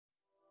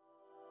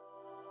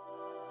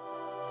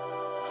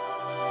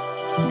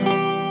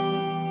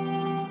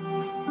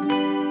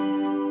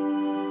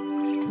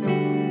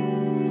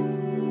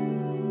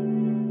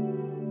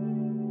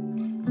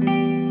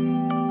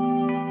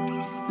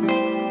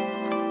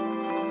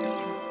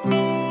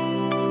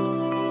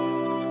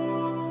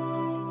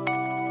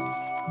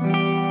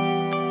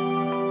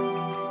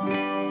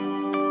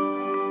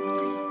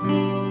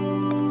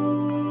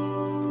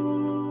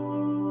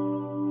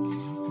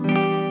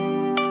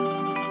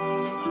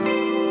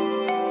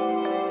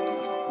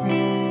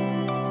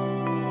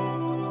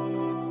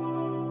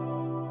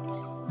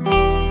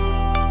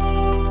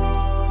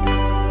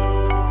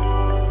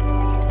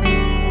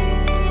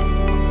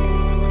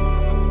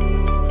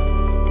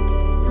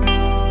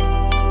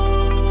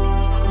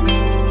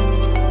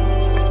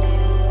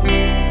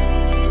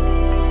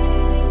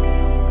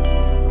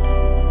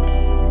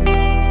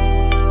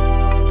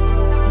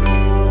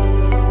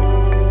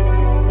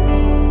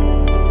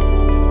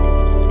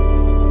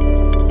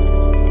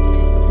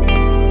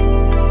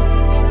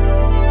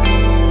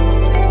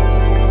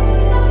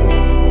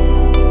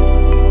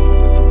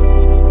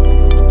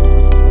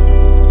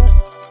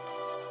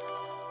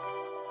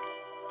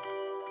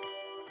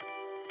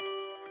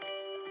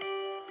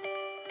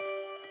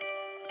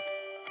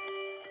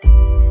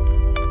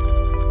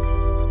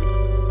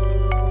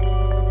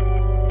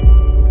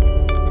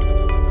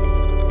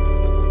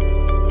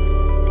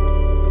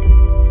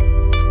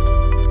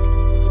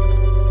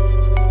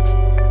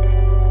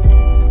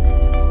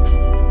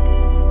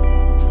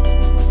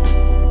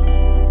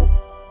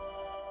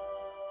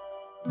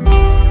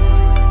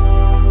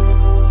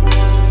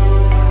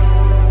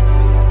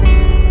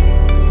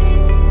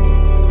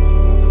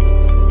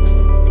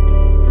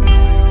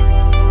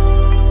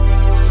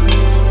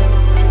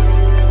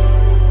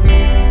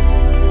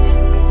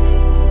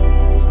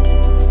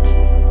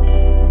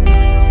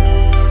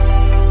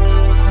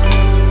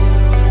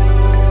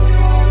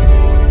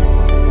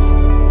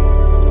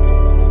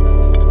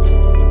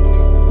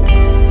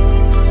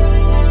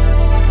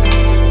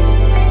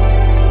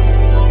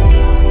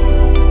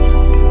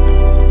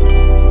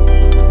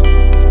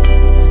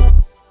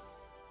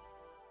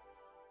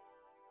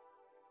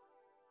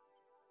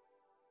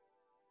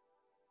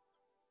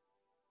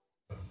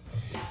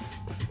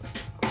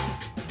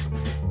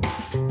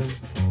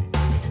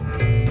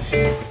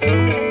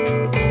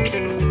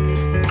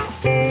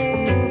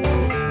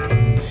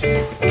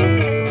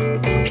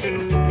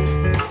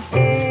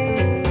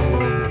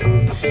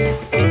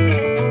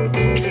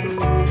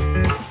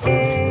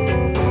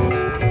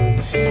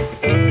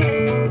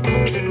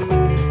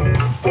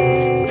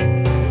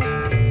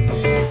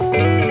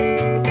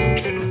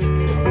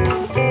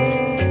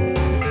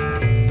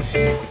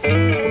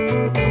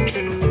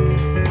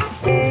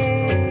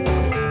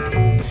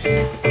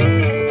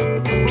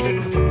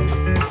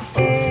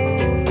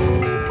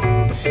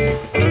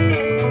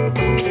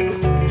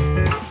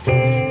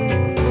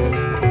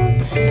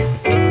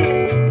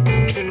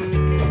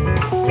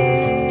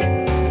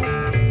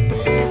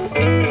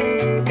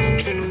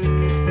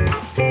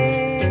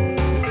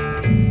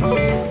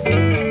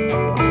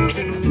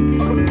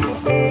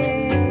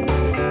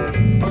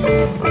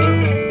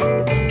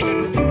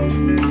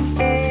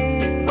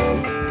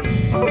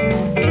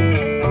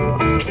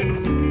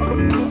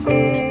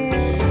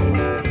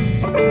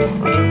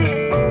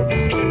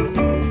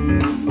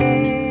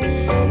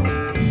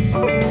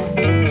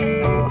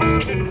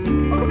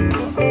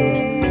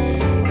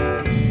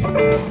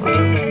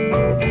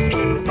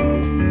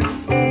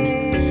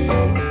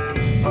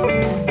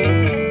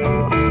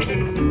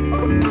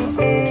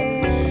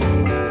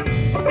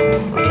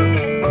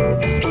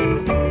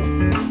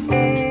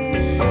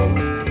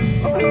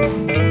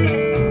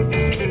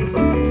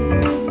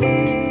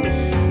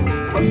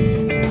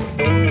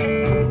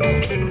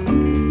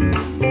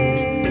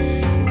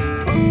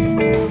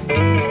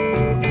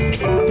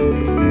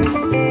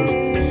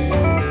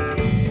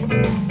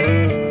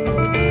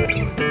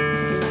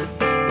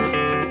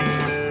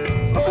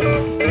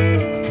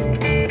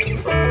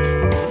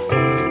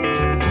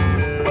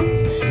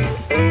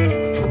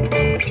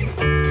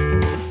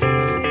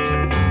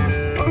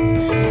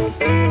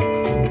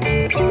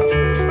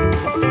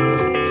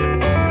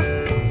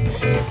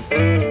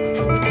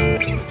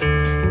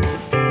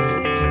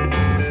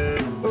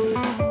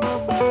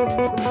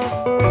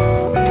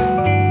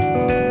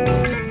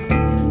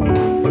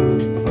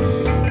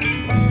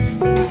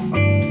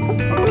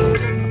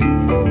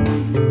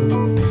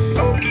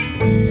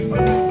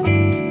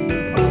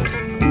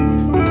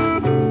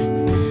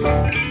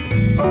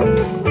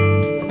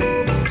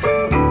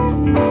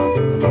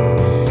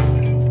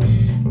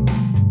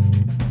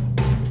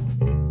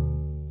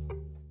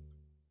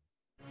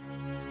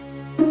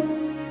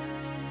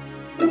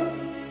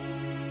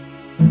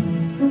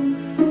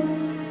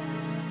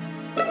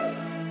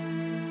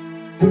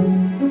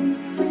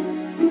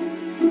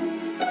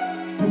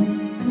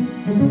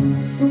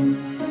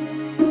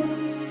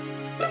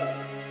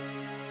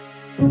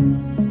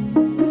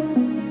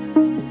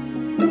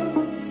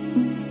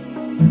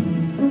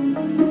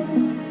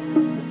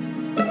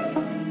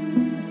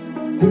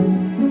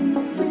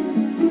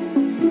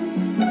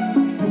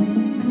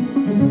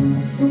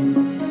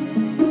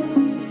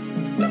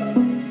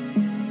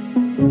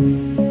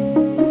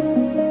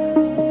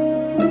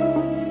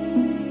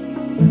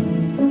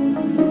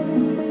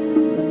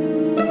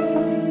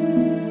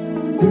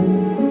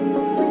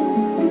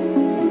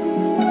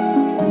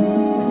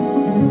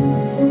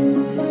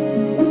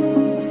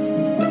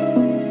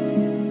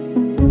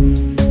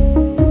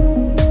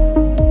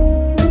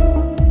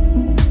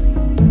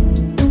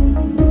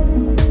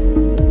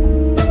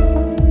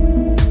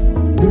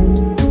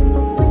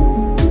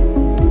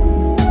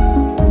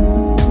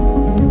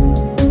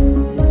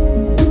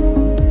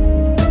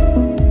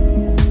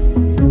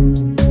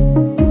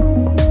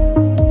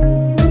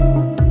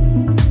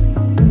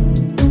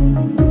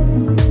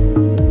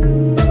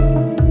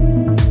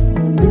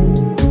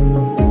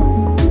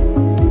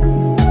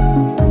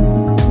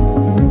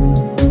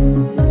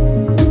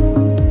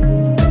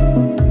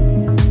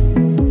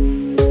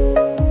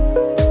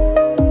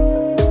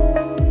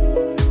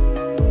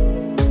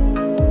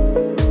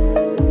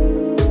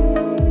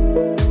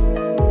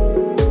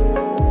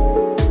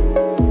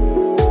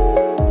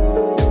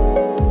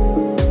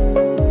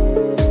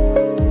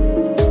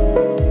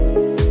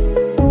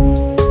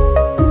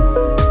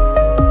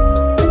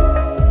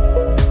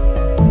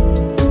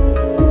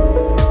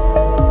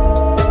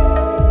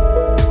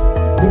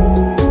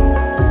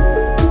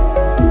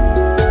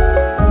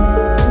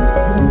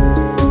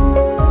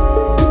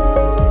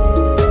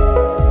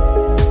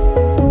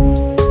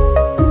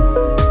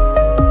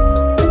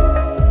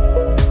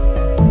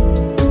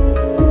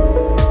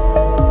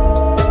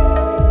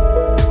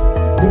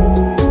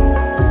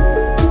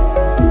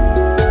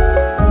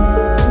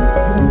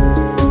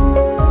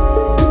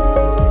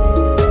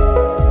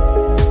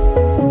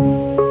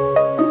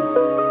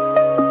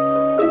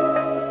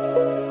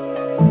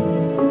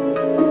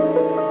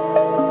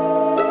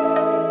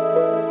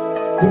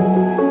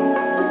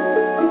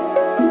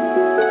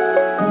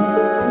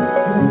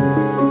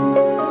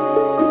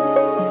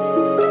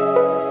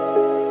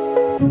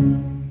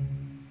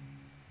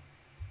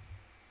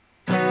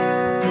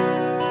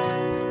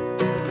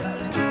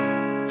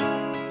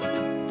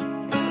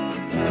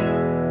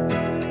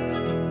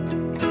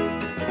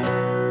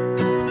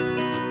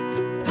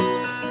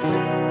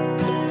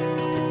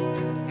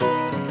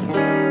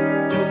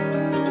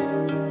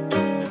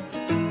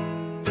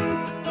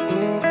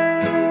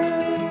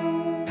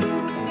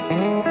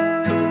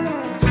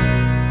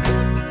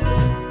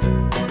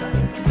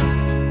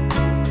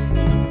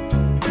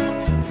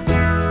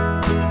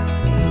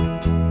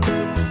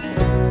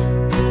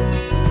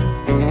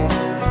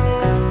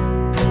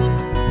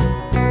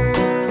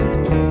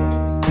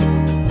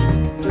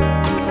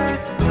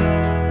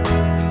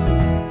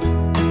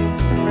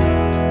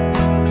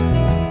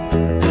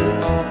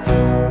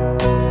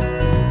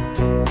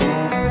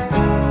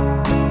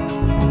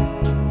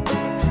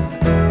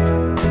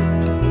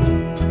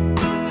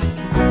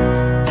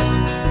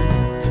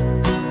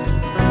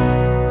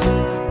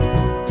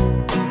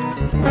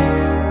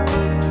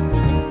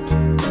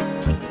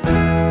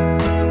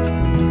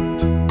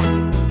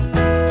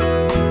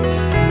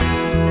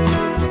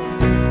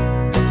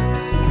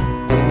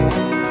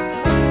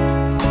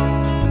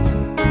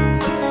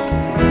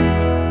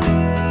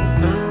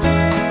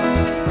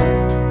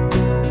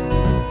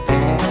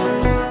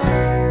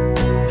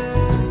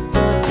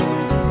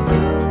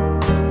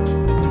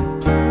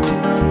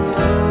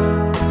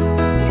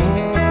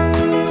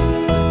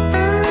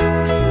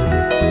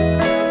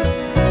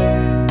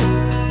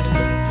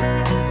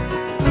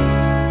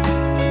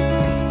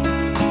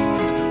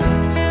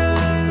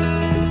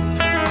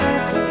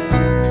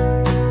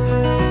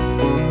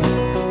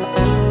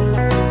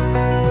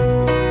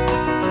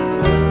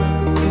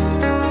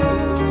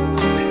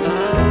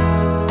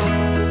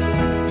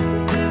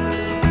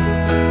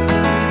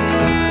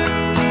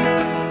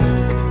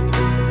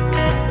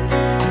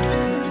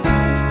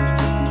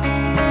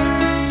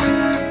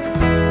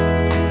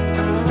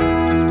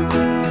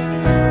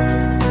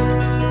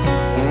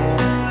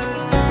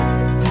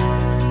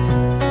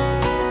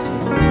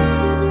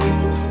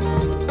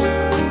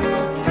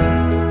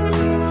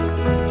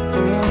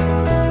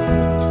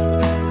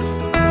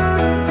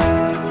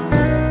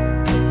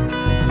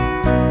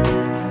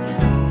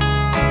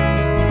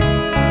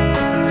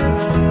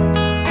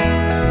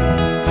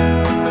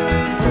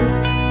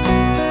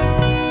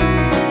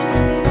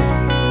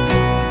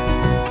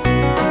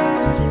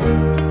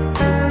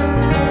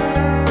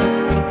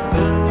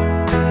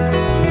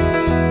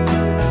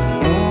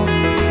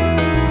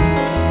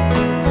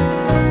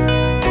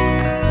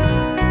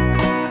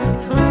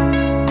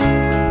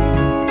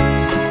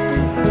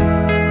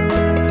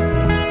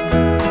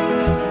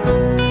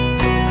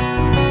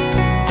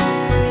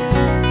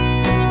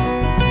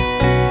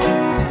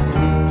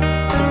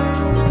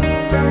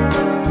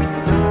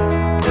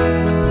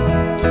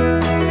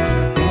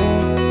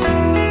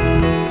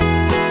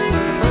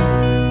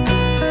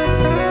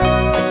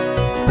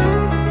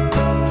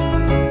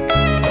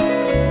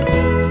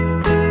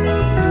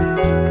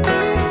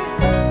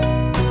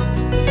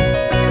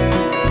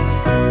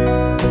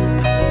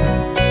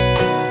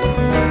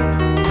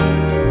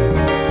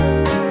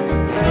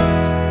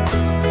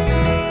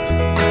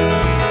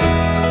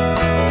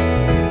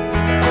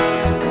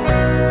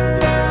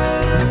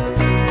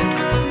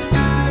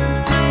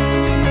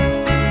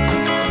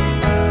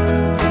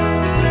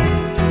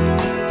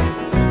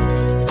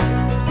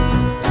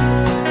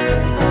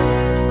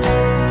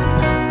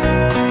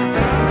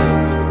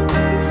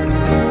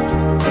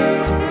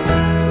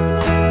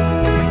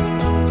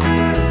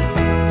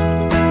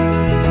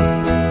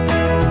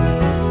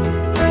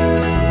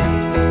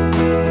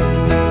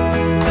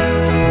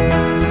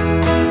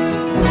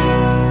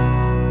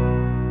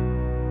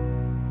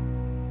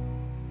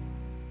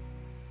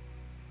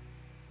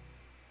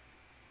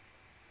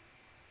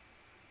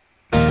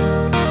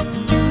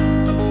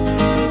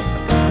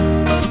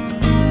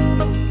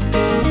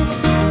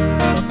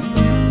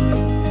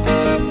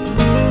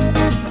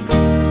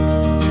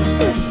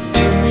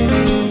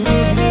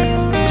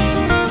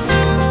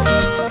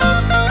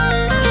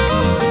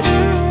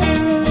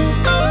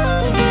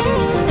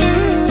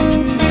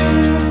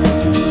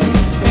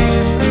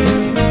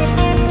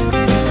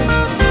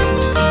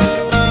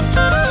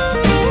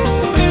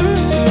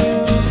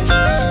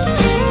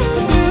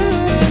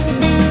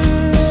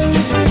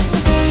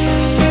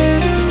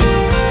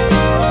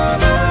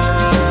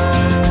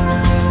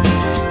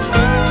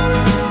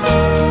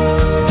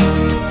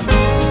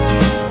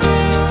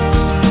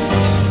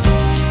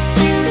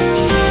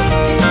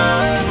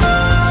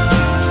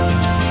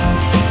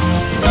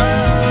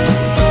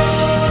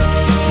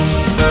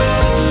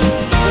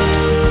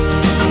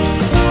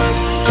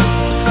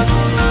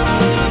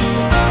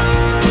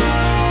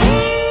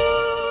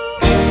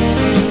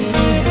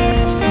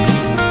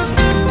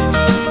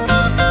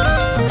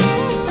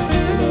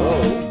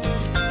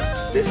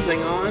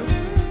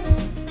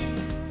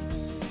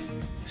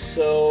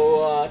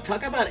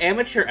Talk about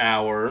amateur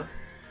hour.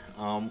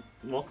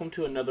 Welcome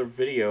to another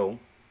video,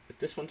 but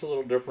this one's a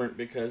little different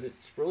because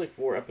it's really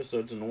 4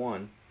 episodes in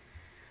one.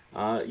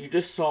 You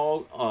just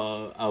saw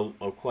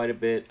quite a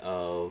bit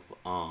of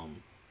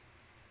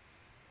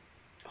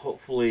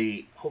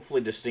hopefully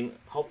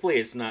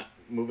it's not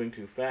moving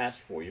too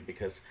fast for you,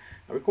 because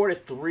I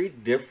recorded 3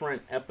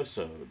 different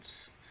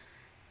episodes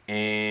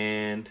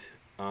and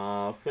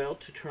failed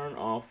to turn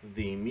off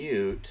the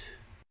mute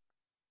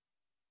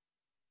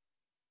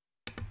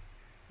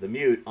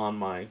on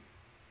my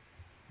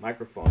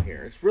microphone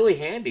here. It's really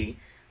handy.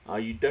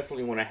 You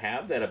definitely want to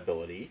have that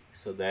ability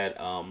so that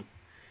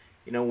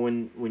you know,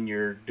 when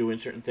you're doing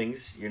certain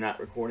things, you're not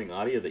recording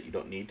audio that you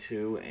don't need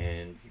to,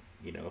 and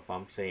you know, if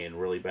I'm saying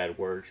really bad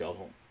words, y'all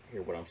don't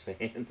hear what I'm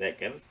saying, that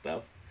kind of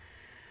stuff.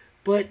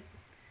 But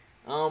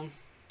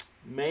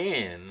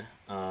man,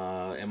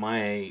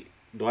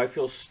 do I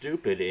feel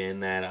stupid in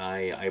that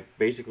I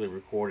basically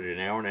recorded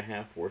an hour and a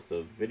half worth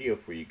of video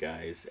for you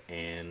guys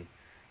and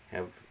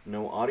have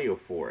no audio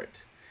for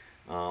it.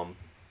 And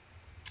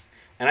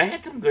I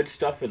had some good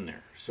stuff in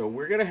there, so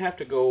we're gonna have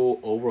to go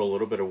over a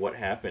little bit of what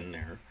happened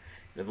there.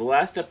 Now, the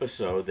last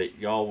episode that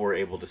y'all were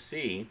able to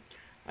see,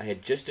 I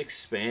had just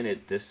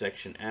expanded this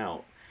section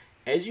out.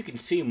 As you can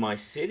see, my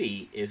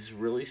city is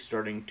really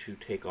starting to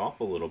take off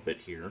a little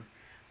bit here.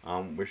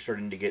 We're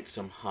starting to get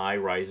some high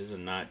rises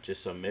and not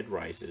just some mid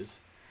rises.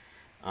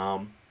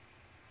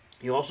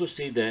 You also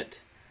see that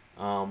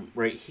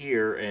right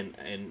here,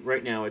 and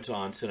right now it's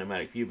on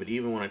cinematic view, but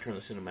even when I turn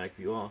the cinematic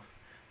view off,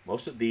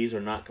 most of these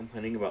are not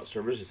complaining about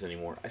services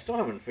anymore. I still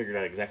haven't figured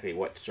out exactly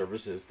what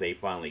services they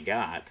finally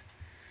got,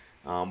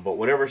 but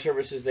whatever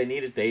services they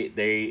needed,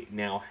 they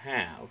now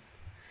have.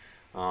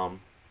 I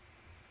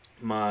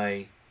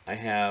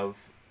have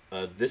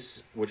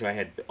this, which I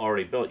had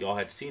already built. Y'all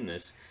had seen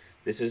this.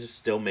 This is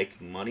still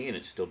making money and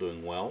it's still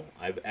doing well.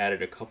 I've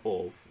added a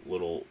couple of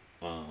little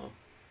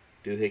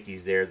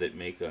doohickeys there that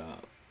make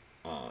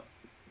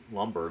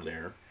lumber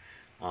there,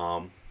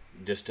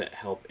 just to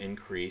help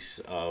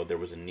increase. There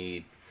was a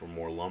need for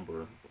more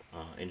lumber,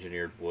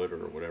 engineered wood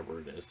or whatever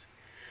it is.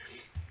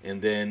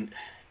 And then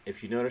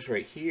if you notice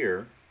right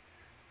here,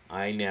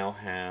 I now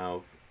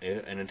have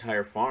an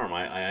entire farm.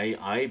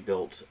 I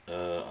built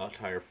an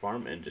entire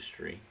farm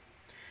industry,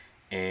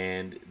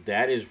 and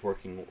that is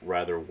working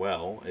rather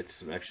well.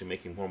 It's actually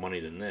making more money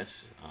than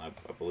this. I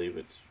believe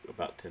it's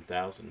about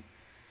 10,000.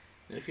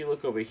 And if you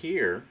look over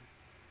here,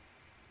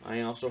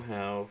 I also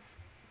have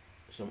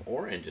some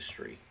ore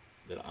industry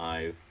that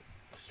I've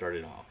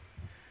started off.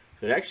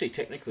 So it actually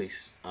technically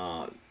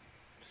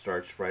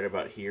starts right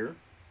about here,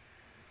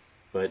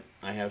 but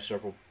I have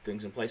several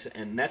things in place,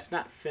 and that's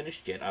not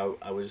finished yet.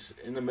 I was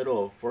in the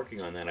middle of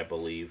working on that, I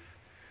believe,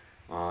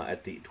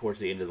 towards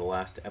the end of the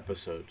last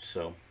episode.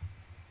 So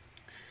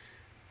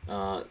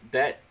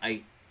that,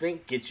 I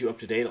think, gets you up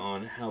to date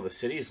on how the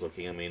city is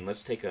looking. I mean,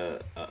 let's take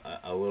a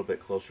little bit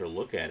closer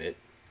look at it.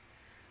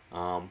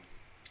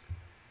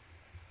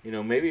 You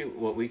know, maybe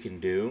what we can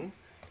do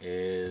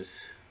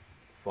is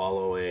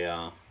follow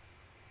a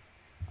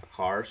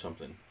car or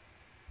something.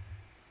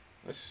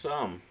 Let's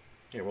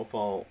here, we'll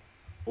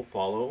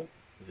follow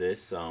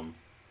this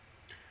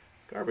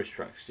garbage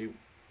truck. See,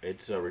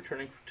 it's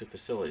returning to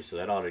facility, so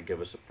that ought to give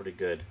us a pretty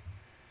good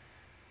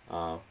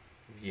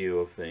view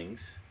of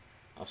things.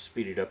 I'll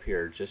speed it up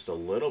here just a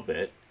little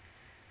bit,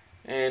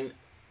 and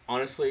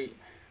honestly,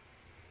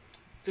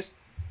 just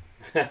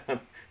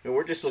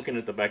we're just looking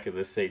at the back of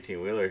this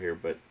 18-wheeler here,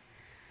 but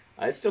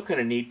it's still kind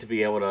of neat to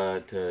be able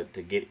to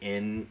get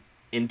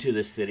into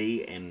the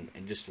city and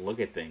just look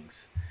at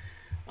things.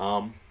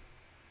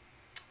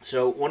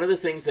 So one of the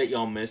things that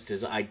y'all missed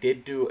is I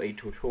did do a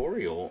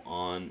tutorial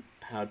on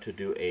how to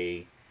do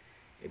a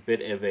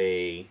bit of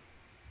a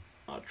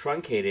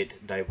truncated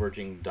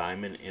diverging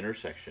diamond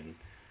intersection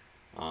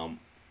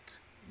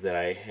that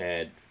I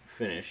had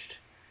finished.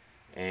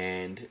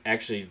 And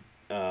actually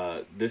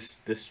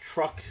this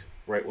truck,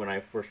 right when I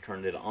first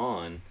turned it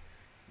on,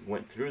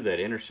 went through that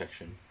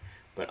intersection.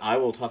 But I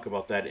will talk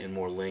about that in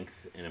more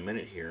length in a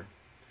minute here.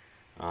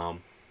 I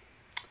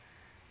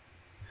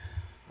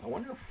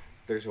wonder if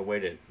there's a way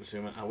to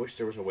zoom out. I wish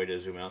there was a way to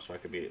zoom out so I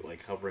could be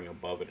like hovering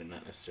above it and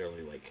not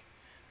necessarily like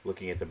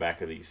looking at the back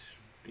of these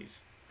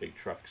big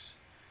trucks.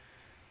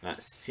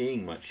 Not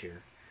seeing much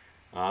here.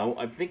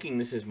 I'm thinking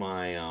this is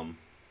my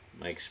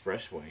my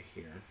expressway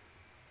here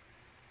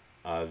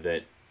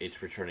that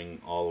it's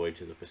returning all the way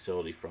to the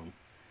facility from.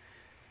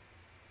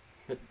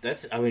 But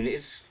that's, I mean,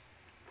 it's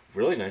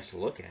really nice to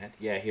look at.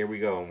 Yeah, here we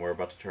go, and we're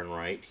about to turn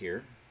right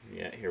here.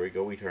 Yeah, here we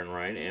go, we turn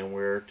right, and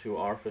we're to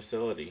our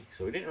facility.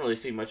 So we didn't really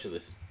see much of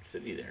the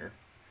city there,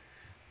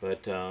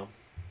 but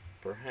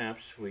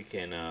perhaps we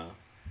can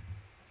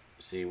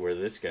see where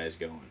this guy's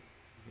going.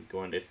 He's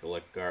going to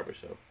collect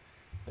garbage, so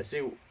let's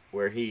see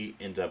where he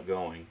ends up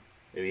going.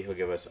 Maybe he'll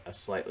give us a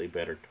slightly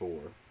better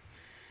tour.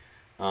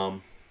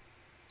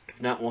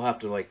 If not, we'll have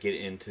to like get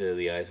into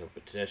the eyes of a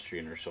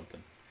pedestrian or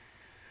something.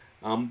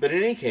 But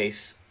in any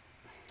case,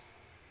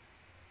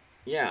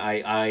 yeah,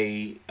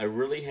 I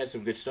really had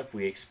some good stuff.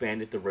 We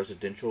expanded the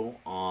residential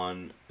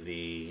on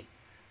the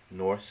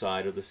north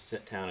side of the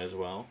town as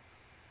well.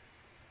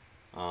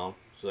 So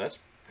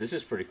this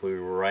is pretty cool. We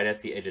were right at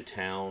the edge of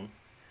town.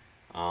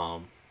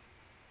 Um,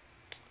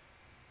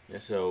 yeah,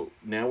 so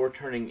now we're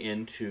turning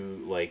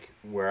into like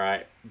where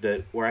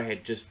I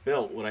had just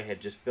built what I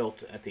had just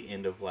built at the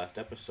end of last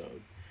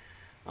episode.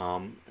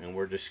 And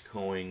we're just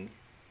going.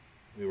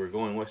 We were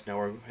going west. Now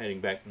we're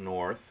heading back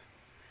north,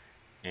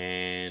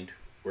 and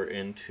we're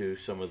into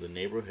some of the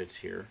neighborhoods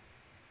here.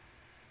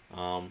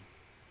 Now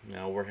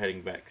we're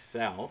heading back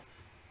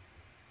south.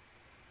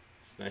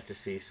 It's nice to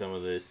see some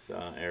of this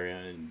area,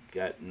 and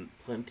got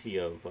plenty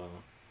of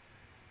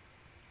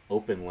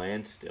open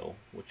land still,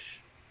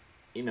 which,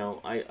 you know,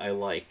 I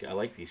like. I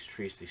like these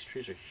trees. These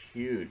trees are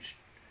huge.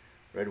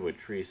 Redwood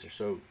trees. They're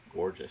so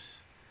gorgeous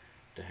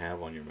to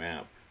have on your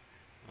map.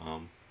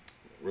 Um,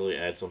 really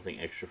adds something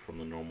extra from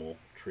the normal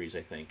trees,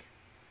 I think.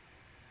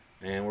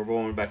 And we're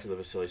going back to the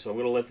facility, so I'm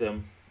gonna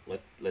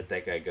let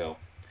that guy go.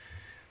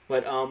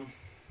 But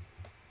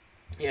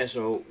yeah.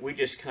 So we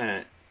just kind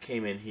of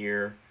came in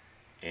here,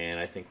 and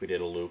I think we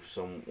did a loop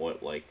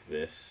somewhat like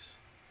this,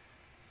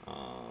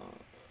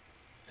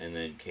 and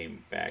then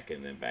came back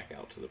and then back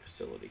out to the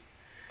facility.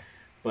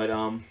 But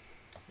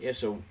yeah.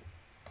 So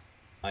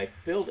I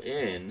filled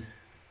in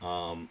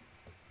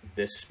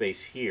this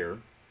space here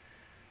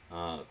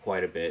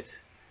quite a bit,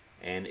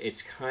 and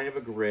it's kind of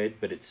a grid,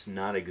 but it's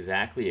not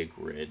exactly a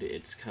grid.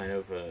 It's kind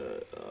of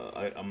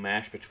a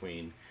mash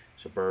between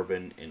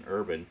suburban and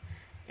urban,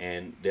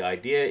 and the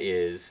idea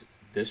is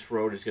this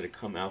road is going to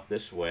come out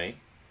this way,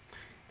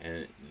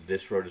 and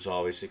this road is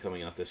obviously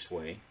coming out this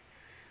way.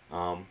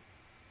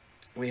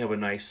 We have a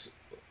nice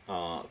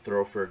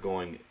thoroughfare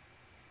going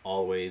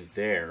all the way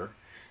there,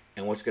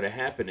 and what's going to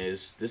happen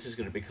is this is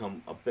going to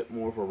become a bit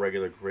more of a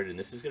regular grid, and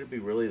this is going to be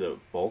really the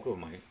bulk of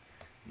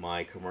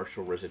my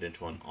commercial,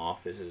 residential, and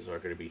offices are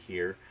going to be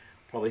here.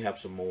 Probably have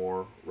some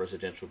more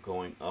residential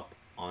going up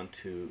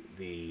onto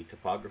the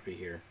topography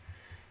here.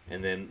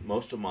 And then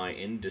most of my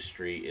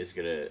industry is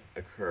going to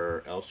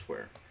occur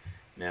elsewhere.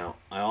 Now,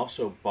 I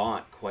also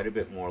bought quite a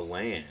bit more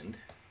land,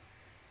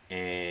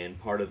 and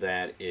part of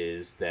that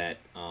is that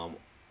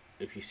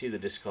if you see the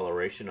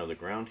discoloration of the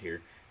ground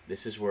here,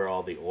 this is where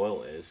all the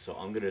oil is. So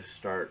I'm going to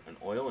start an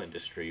oil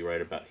industry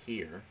right about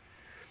here,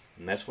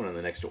 and that's one of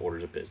the next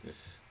orders of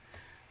business.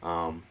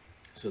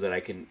 So that I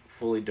can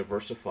fully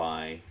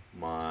diversify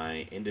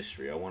my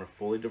industry. I want to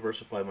fully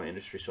diversify my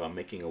industry, so I'm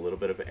making a little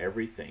bit of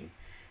everything,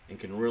 and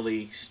can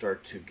really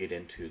start to get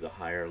into the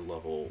higher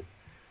level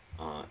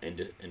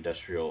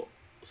industrial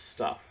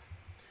stuff.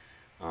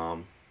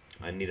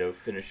 I need to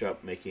finish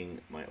up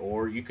making my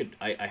ore.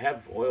 I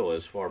have oil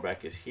as far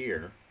back as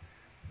here,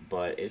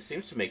 but it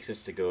seems to make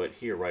sense to go at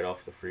here right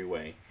off the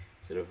freeway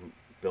instead of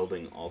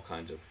building all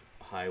kinds of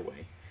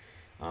highway.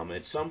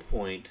 At some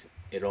point,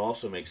 it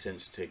also makes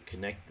sense to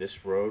connect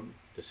this road,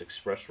 this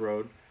express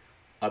road,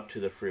 up to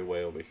the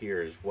freeway over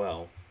here as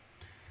well.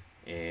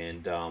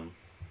 And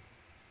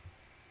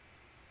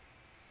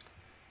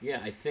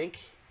yeah, I think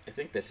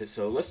that's it.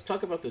 So let's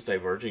talk about this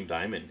diverging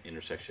diamond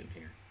intersection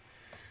here.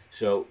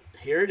 So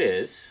here it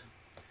is,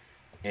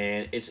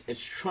 and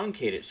it's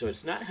truncated, so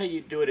it's not how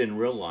you do it in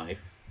real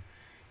life.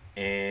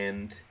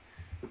 And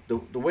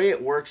the way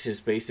it works is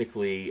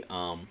basically,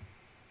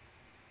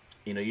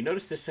 you know, you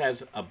notice this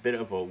has a bit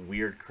of a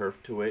weird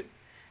curve to it,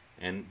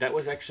 and that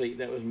was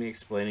me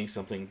explaining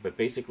something. But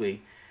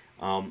basically,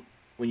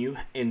 when you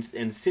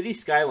in city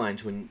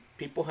skylines, when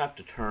people have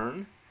to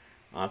turn,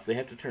 if they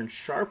have to turn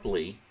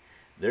sharply,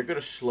 they're going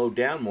to slow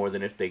down more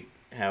than if they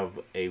have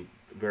a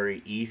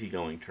very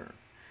easygoing turn.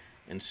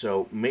 And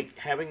so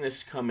having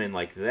this come in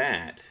like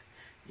that,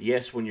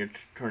 yes, when you're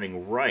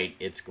turning right,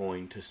 it's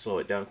going to slow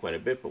it down quite a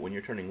bit. But when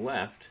you're turning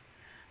left,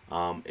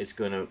 it's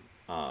going to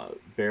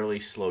barely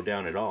slow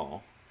down at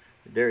all.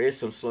 There is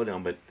some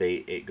slowdown, but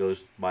it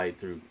goes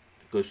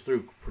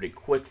through pretty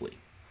quickly.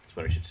 That's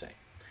what I should say.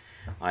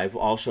 I've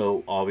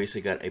also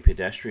obviously got a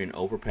pedestrian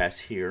overpass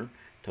here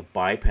to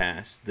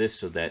bypass this,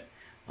 so that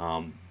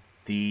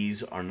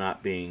these are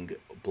not being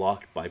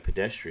blocked by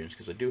pedestrians,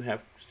 because I do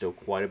have still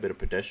quite a bit of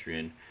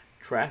pedestrian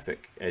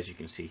traffic, as you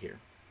can see here.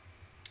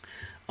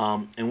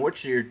 And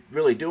what you're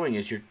really doing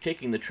is you're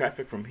taking the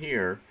traffic from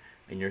here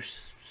and you're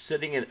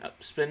spinning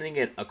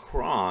it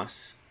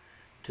across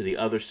to the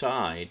other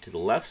side, to the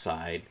left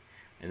side,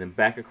 and then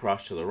back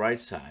across to the right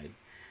side,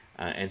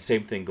 and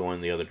same thing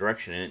going the other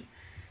direction. And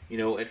you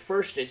know, at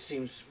first it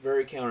seems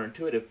very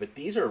counterintuitive, but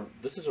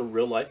this is a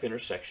real life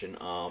intersection,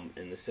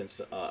 in the sense,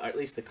 at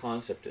least the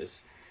concept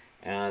is.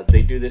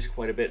 They do this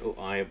quite a bit. Oh,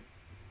 I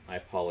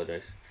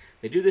apologize.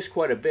 They do this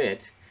quite a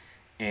bit,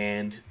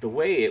 and the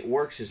way it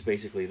works is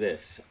basically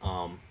this.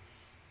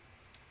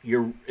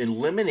 You're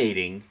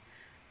eliminating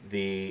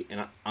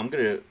and I'm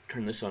going to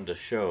turn this on to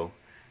show.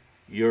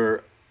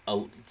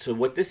 So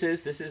what this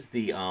is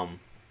the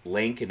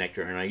lane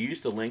connector, and I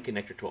used the lane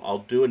connector tool. I'll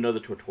do another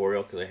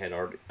tutorial because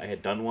I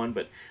had done one,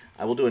 but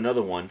I will do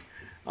another one.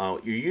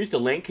 You use the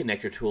lane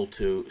connector tool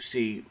to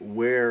see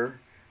where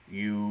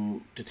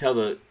to tell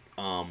the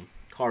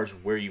cars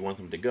where you want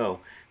them to go.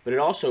 But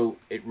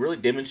it really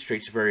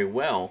demonstrates very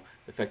well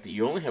the fact that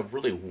you only have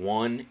really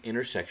one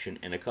intersection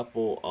and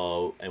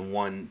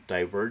one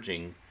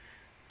diverging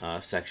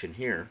section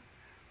here.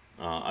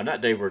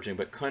 Not diverging,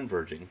 but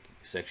converging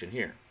section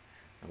here.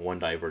 One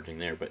diverging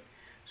there. But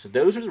so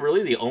those are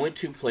really the only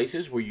two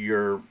places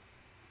where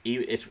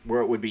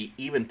where it would be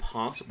even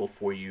possible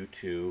for you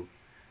to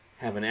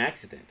have an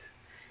accident.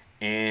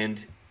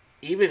 And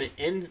even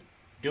in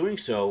doing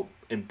so,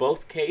 in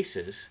both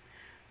cases,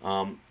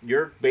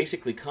 you're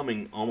basically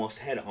coming almost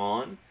head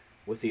on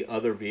with the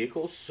other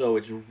vehicles, so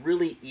it's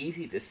really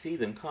easy to see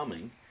them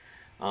coming.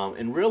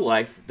 In real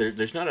life,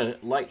 there's not a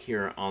light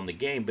here on the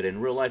game, but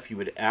in real life you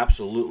would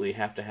absolutely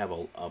have to have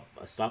a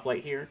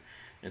stoplight here,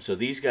 and so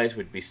these guys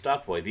would be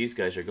stopped while these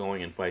guys are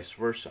going and vice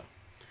versa.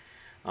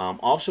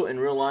 Also in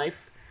real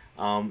life,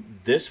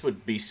 this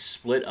would be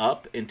split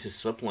up into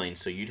slip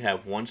lanes, so you'd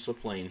have one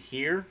slip lane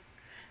here,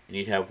 and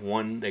you'd have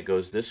one that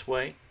goes this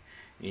way,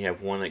 and you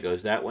have one that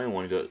goes that way, and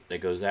one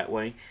that goes that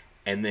way,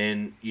 and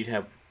then you'd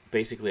have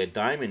basically a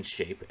diamond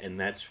shape, and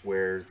that's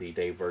where the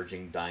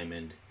diverging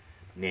diamond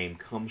name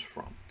comes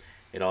from.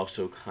 It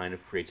also kind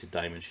of creates a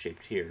diamond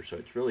shaped here, so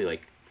it's really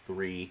like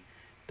 3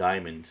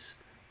 diamonds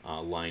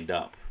lined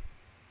up.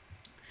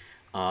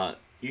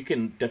 You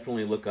can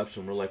definitely look up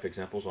some real life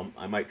examples.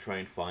 I might try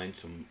and find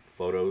some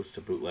photos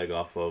to bootleg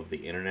off of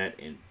the internet,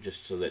 and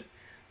just so that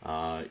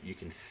you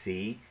can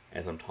see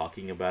as I'm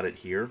talking about it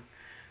here.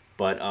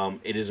 But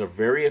it is a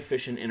very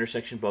efficient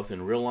intersection both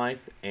in real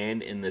life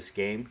and in this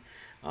game.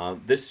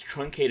 This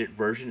truncated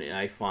version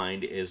I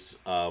find is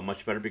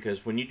much better,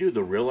 because when you do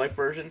the real life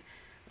version,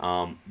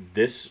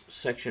 this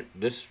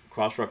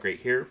crosswalk right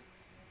here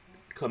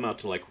come out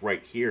to like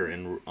right here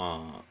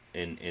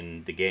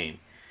in the game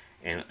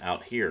and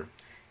out here,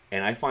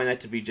 and I find that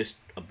to be just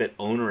a bit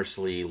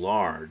onerously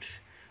large,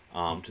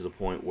 to the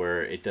point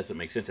where it doesn't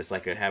make sense. It's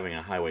like having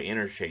a highway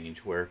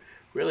interchange where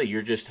really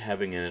you're just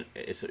having it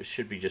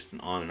should be just an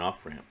on and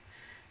off ramp.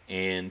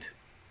 And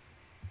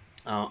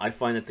I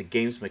find that the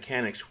game's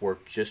mechanics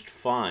work just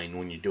fine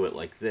when you do it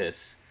like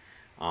this,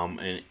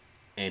 and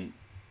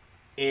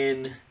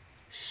in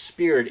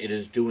spirit it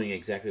is doing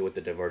exactly what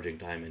the diverging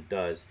diamond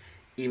does,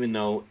 even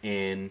though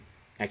in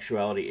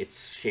actuality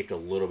it's shaped a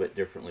little bit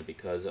differently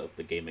because of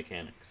the game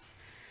mechanics.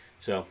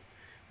 So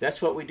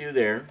that's what we do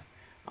there.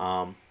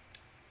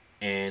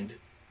 And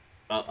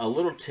a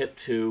little tip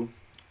too,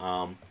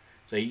 so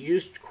I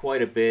used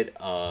quite a bit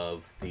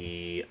of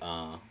the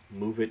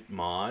Move It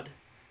mod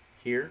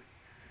here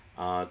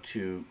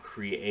to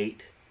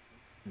create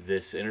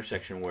this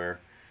intersection where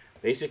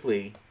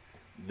basically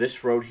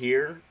this road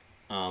here,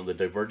 the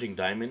diverging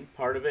diamond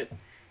part of it,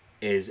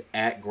 is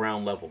at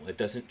ground level. It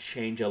doesn't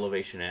change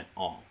elevation at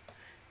all.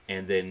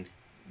 And then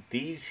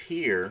these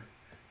here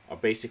are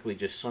basically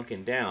just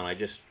sunken down. I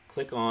just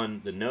click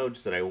on the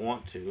nodes that I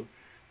want to.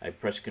 I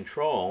press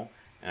Control,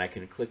 and I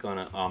can click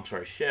on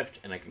Shift,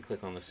 and I can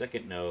click on the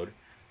second node,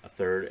 a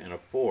third, and a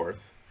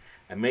fourth.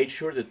 I made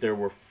sure that there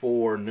were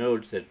 4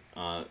 nodes that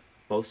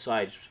both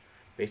sides,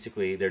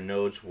 basically their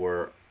nodes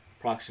were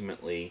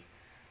approximately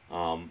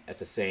at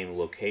the same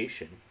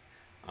location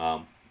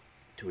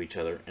to each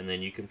other, and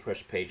then you can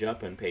press page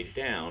up and page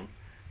down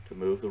to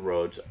move the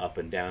roads up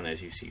and down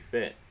as you see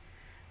fit,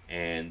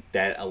 and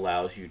that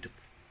allows you to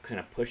kind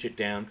of push it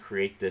down,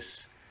 create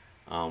this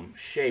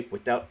shape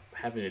without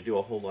having to do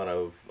a whole lot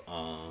of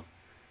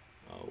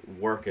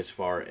work as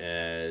far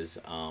as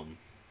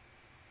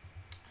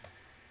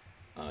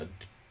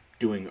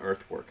doing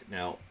earthwork.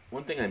 Now,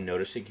 one thing I'm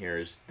noticing here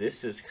is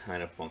this is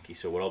kind of funky,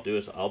 so what I'll do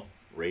is I'll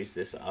raise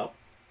this up,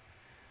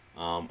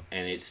 and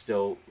it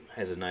still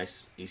has a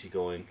nice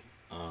easygoing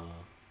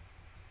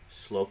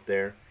slope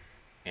there,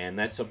 and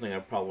that's something I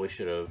probably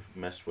should have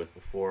messed with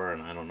before,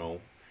 and I don't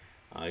know,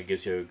 it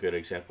gives you a good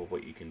example of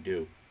what you can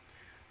do.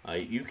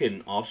 You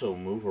can also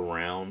move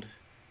around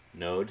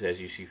nodes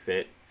as you see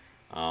fit.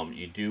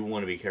 You do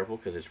want to be careful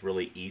because it's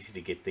really easy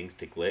to get things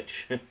to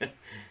glitch.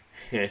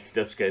 And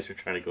those guys are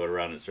trying to go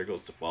around in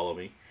circles to follow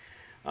me.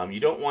 You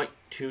don't want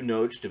 2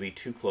 nodes to be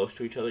too close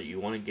to each other. You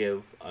want to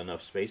give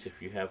enough space.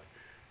 If you have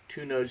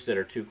 2 nodes that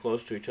are too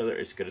close to each other,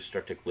 it's going to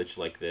start to glitch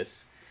like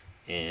this,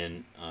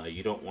 and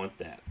you don't want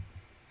that.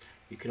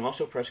 You can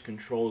also press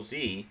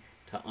Control-Z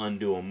to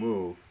undo a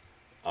move,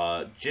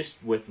 just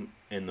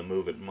in the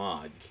Move It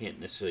mod. You can't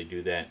necessarily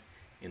do that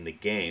in the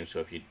game, so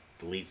if you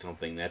delete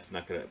something, that's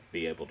not going to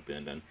be able to be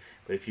undone.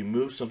 But if you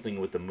move something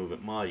with the Move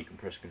It mod, you can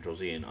press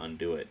Control-Z and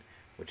undo it,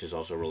 which is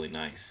also really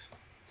nice.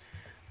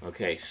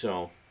 Okay,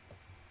 so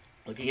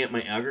looking at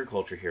my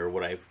agriculture here,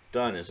 what I've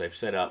done is I've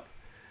set up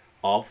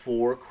all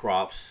 4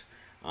 crops.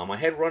 I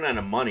had run out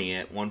of money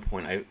at one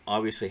point. I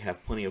obviously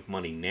have plenty of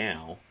money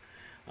now,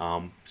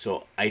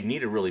 so I need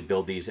to really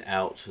build these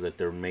out so that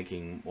they're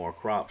making more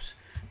crops.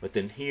 But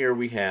then here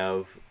we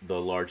have the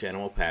large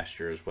animal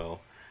pasture as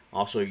well.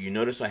 Also, you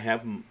notice I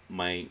have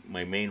my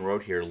main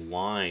road here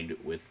lined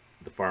with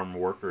the farm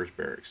workers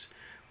barracks.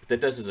 What that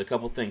does is a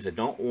couple things. I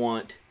don't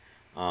want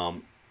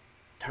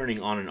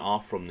turning on and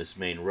off from this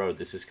main road.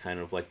 This is kind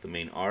of like the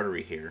main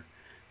artery here.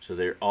 So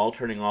they're all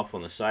turning off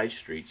on the side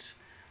streets,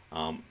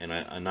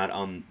 and not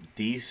on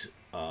these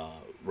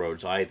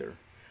roads either,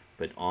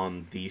 but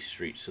on these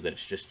streets, so that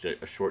it's just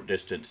a short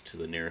distance to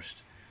the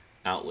nearest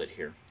outlet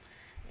here.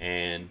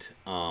 And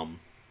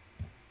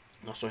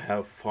also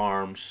have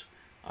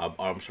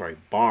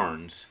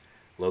barns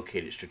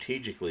located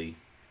strategically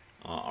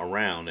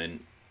around, and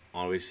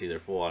obviously they're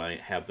full, and I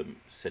have them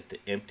set to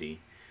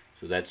empty.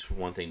 So that's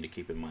one thing to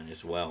keep in mind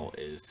as well,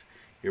 is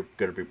you're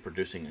going to be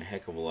producing a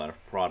heck of a lot of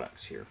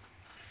products here.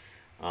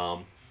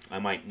 I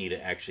might need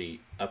to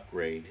actually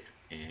upgrade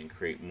and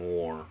create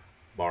more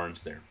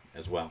barns there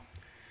as well.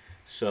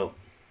 So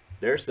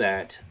there's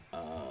that.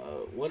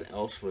 What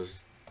else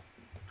was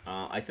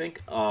I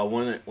think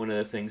one of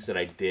the things that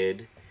I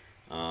did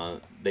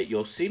that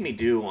you'll see me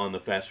do on the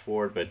fast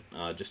forward, but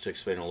just to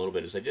explain a little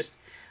bit, is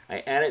I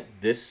added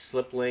this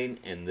slip lane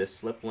and this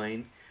slip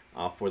lane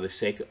for the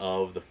sake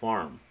of the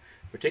farm.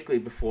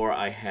 Particularly before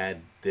I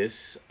had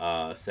this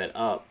set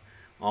up,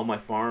 all my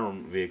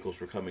farm vehicles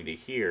were coming to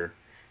here,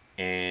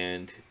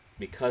 and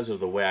because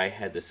of the way I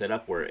had this set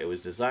up, where it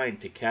was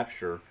designed to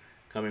capture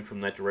coming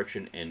from that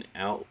direction and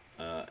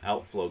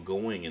outflow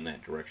going in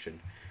that direction,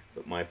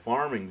 but my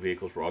farming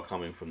vehicles were all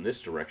coming from this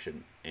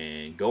direction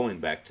and going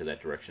back to that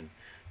direction.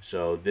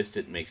 So this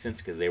didn't make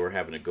sense because they were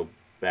having to go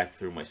back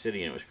through my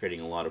city, and it was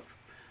creating a lot of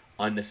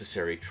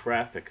unnecessary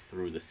traffic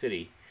through the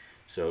city.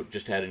 So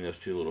just adding those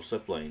two little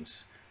slip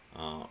lanes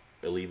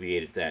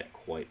alleviated that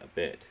quite a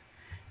bit.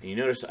 And you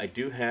notice I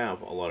do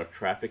have a lot of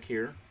traffic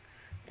here,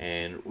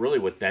 and really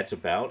what that's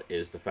about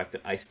is the fact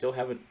that I still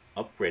haven't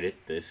upgraded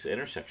this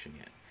intersection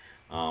yet.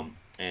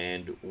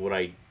 And what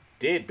I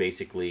did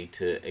basically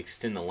to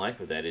extend the life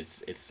of that,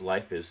 its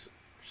life is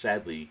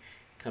sadly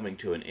coming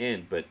to an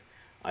end, but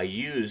I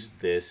used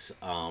this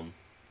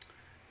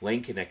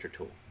lane connector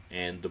tool.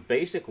 And the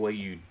basic way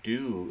you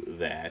do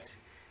that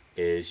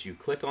is you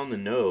click on the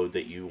node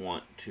that you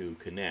want to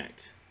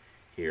connect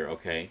here,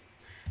 okay,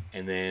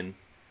 and then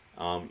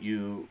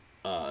you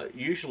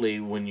usually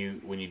when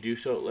you do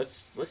so,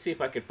 let's see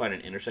if I can find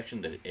an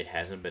intersection that it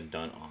hasn't been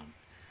done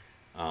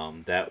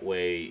on. That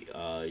way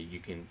you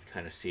can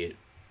kind of see it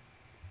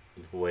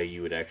the way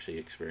you would actually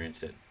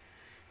experience it.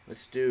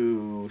 Let's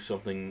do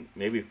something,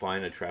 maybe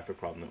find a traffic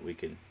problem that we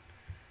can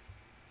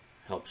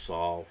help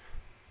solve.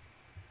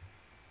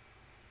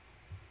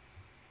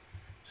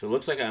 So it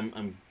looks like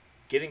I'm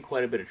getting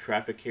quite a bit of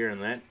traffic here,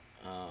 and that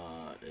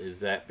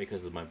is that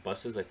because of my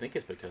buses? I think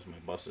it's because of my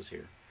buses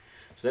here.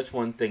 So that's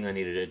one thing I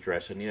needed to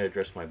address. I need to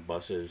address my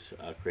buses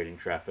creating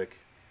traffic.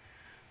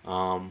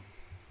 Let's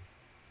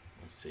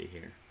see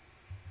here.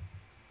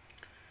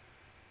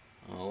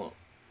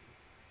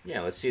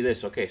 Yeah, let's see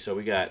this. Okay, so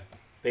we got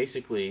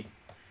basically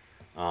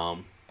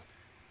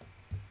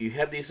you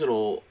have these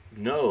little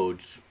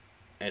nodes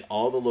at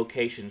all the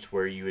locations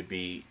where you would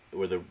be,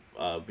 where the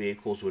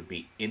vehicles would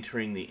be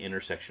entering the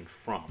intersection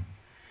from.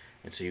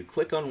 And so you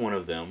click on one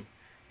of them,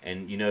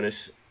 and you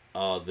notice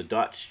the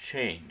dots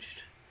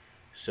changed.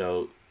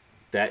 So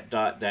that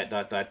dot,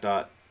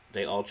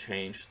 they all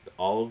changed.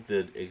 All of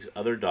the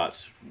other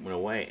dots went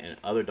away, and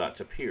other dots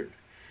appeared.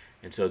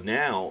 And so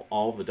now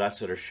all of the dots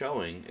that are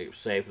showing,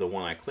 save the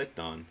one I clicked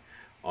on,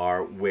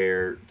 are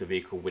where the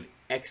vehicle would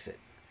exit.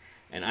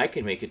 And I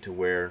can make it to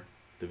where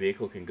the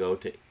vehicle can go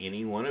to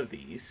any one of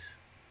these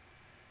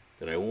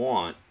that I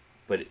want,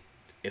 but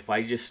if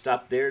I just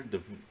stop there,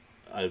 the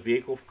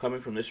vehicle coming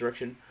from this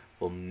direction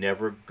will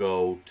never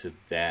go to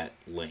that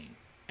lane,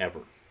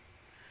 ever.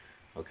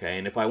 Okay,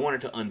 and if I wanted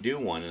to undo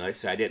one, and I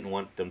say I didn't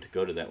want them to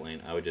go to that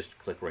lane, I would just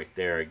click right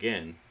there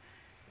again,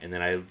 and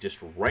then I just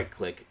right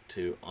click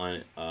to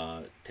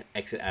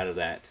exit out of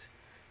that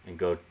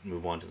and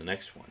move on to the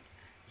next one.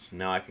 So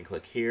now I can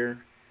click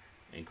here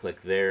and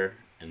click there,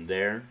 and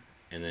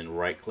then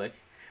right click.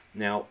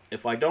 Now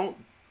if I don't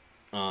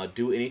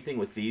do anything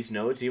with these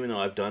nodes, even though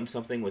I've done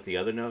something with the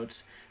other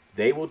nodes,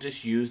 they will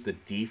just use the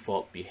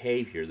default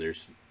behavior.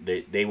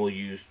 They will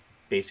use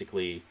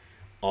basically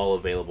all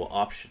available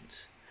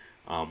options.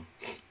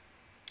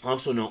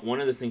 Also note, one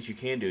of the things you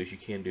can do is you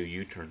can do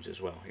U-turns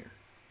as well here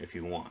if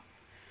you want.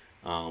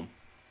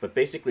 But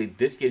basically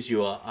this gives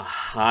you a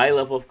high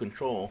level of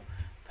control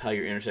of how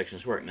your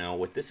intersections work. Now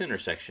with this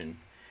intersection,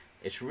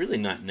 it's really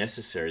not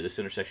necessary. This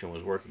intersection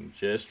was working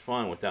just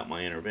fine without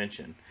my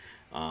intervention.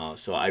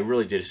 So I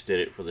really just did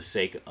it for the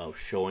sake of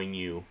showing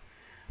you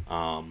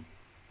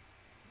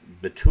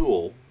the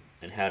tool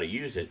and how to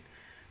use it.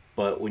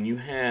 But when you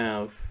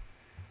have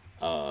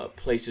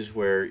places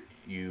where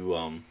you,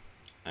 and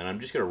I'm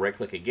just going to right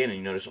click again, and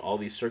you notice all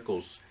these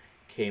circles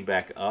came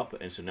back up,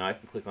 and so now I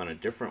can click on a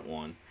different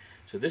one.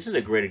 So this is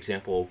a great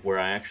example of where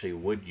I actually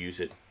would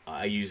use it.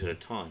 I use it a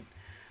ton.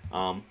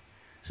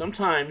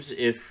 Sometimes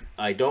if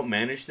I don't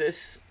manage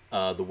this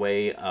the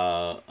way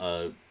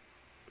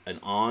an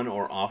on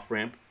or off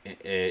ramp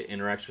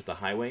interacts with the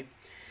highway,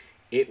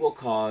 it will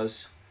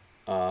cause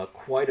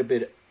quite a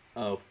bit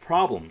of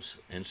problems.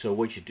 And so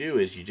what you do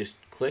is you just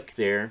click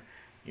there.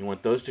 You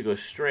want those to go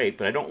straight,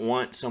 but I don't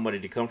want somebody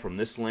to come from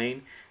this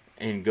lane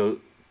and go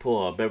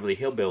pull a Beverly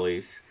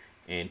Hillbillies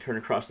and turn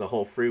across the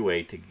whole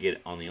freeway to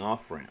get on the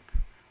off ramp,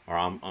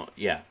 or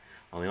yeah,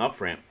 on the off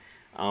ramp.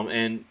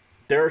 And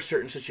there are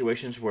certain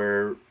situations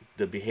where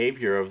the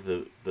behavior of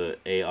the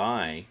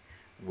AI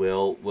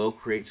will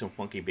create some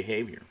funky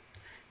behavior,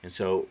 and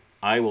so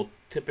I will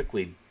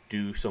typically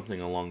do something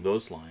along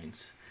those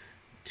lines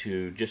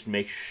to just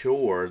make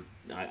sure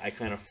I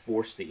kind of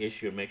force the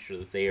issue and make sure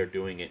that they are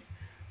doing it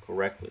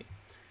correctly.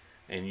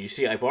 And you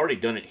see, I've already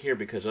done it here,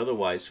 because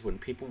otherwise, when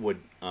people would,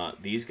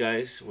 these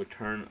guys would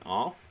turn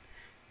off,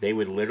 they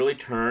would literally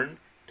turn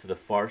to the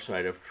far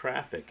side of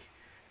traffic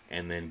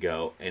and then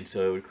go. And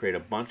so it would create a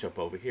bunch up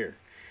over here.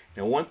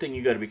 Now, one thing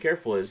you got to be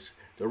careful is,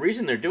 the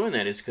reason they're doing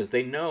that is because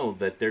they know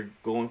that they're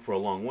going for a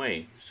long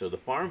way. So the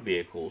farm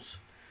vehicles,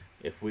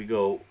 if we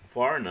go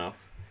far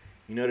enough,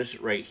 you notice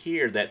right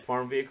here, that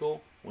farm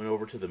vehicle went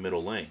over to the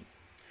middle lane.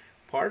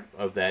 Part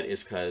of that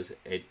is because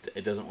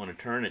it doesn't want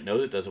to turn. It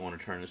knows it doesn't want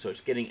to turn, and so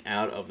it's getting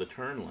out of the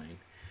turn lane.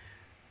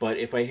 But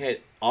if I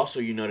hit, also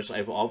you notice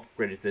I've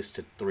upgraded this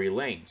to 3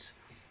 lanes.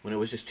 When it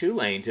was just 2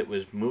 lanes, it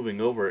was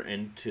moving over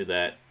into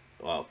that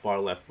far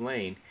left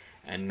lane,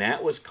 and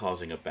that was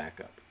causing a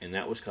backup, and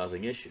that was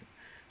causing issue.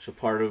 So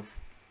part of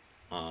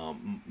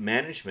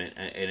management,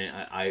 and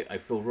I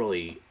feel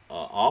really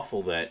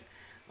awful that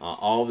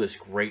all of this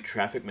great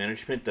traffic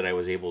management that I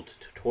was able to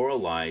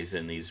tutorialize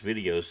in these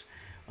videos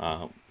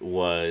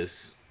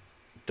was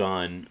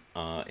done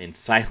in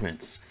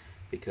silence,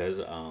 because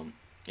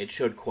it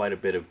showed quite a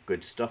bit of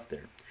good stuff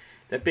there.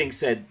 That being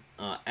said,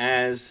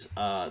 as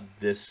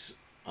this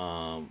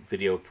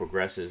video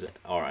progresses,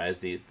 or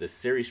as the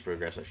series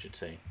progress, I should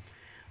say,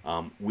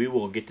 we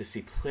will get to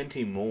see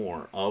plenty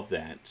more of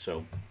that.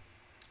 So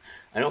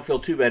I don't feel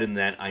too bad in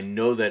that. I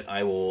know that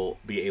I will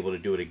be able to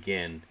do it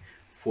again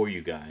for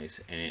you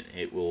guys, and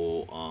it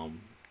will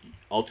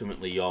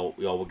ultimately y'all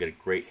will get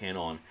a great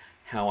handle on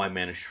how I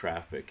manage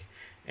traffic.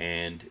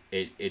 And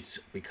it's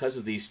because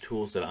of these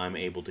tools that I'm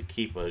able to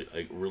keep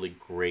a really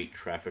great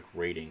traffic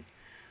rating,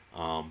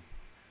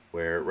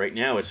 where right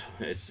now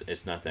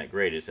it's not that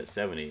great. It's at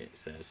 70, it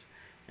says,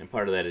 and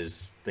part of that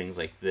is things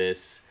like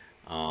this.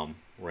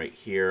 Right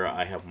here,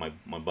 I have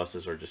my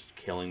buses are just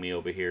killing me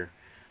over here,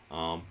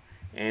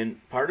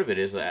 and part of it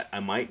is that I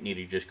might need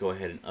to just go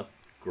ahead and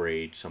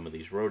upgrade some of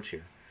these roads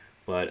here.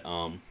 But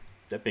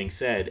that being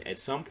said, at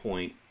some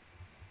point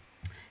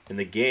in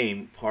the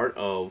game, part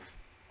of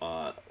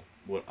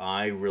what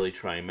I really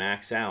try and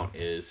max out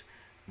is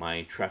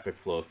my traffic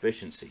flow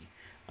efficiency.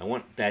 I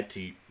want that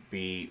to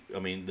be, I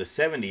mean, the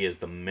 70 is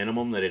the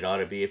minimum that it ought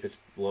to be. If it's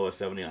below a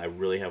 70, I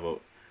really have a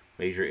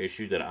major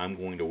issue that I'm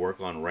going to work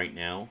on right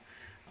now.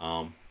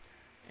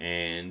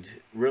 And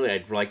really,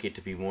 I'd like it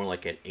to be more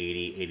like at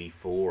 80,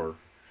 84.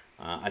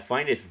 I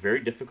find it's very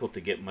difficult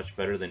to get much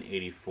better than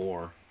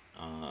 84,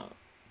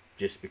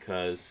 just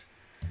because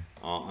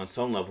on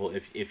some level,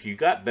 if you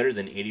got better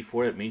than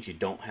 84, that means you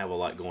don't have a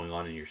lot going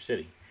on in your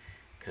city,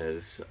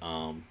 because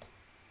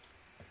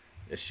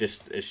it's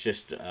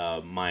just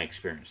my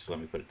experience. Let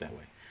me put it that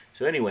way.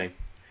 So anyway,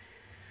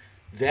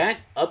 that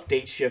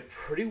updates you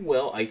pretty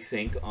well, I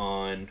think,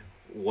 on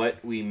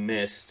what we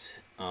missed.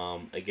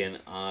 Again,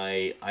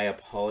 I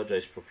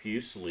apologize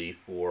profusely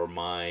for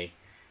my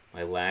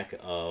lack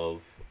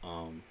of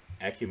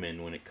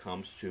acumen when it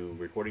comes to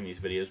recording these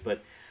videos,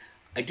 but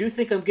I do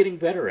think I'm getting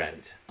better at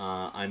it.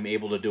 I'm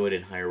able to do it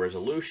in higher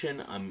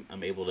resolution.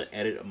 I'm able to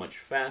edit it much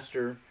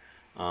faster,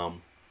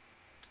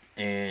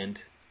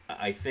 and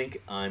I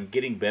think I'm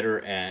getting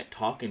better at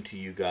talking to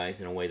you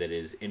guys in a way that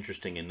is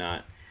interesting and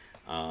not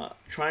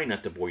trying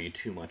not to bore you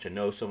too much. I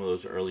know some of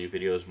those early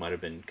videos might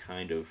have been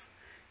kind of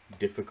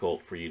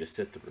difficult for you to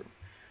sit through,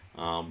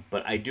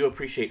 but I do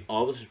appreciate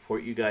all the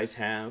support you guys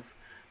have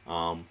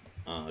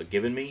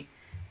given me,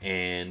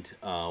 and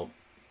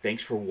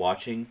thanks for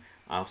watching.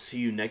 I'll see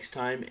you next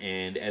time,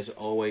 and as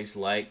always,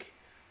 like,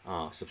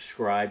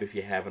 subscribe if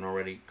you haven't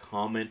already,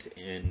 comment,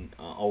 and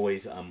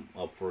always I'm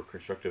up for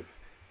constructive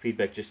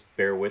feedback. Just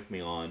bear with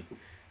me on,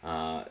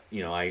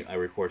 you know, I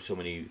record so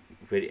many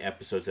video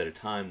episodes at a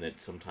time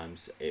that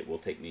sometimes it will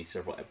take me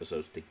several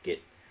episodes to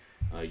get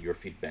your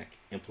feedback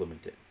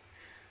implemented.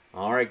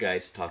 Alright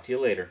guys, talk to you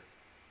later.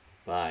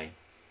 Bye.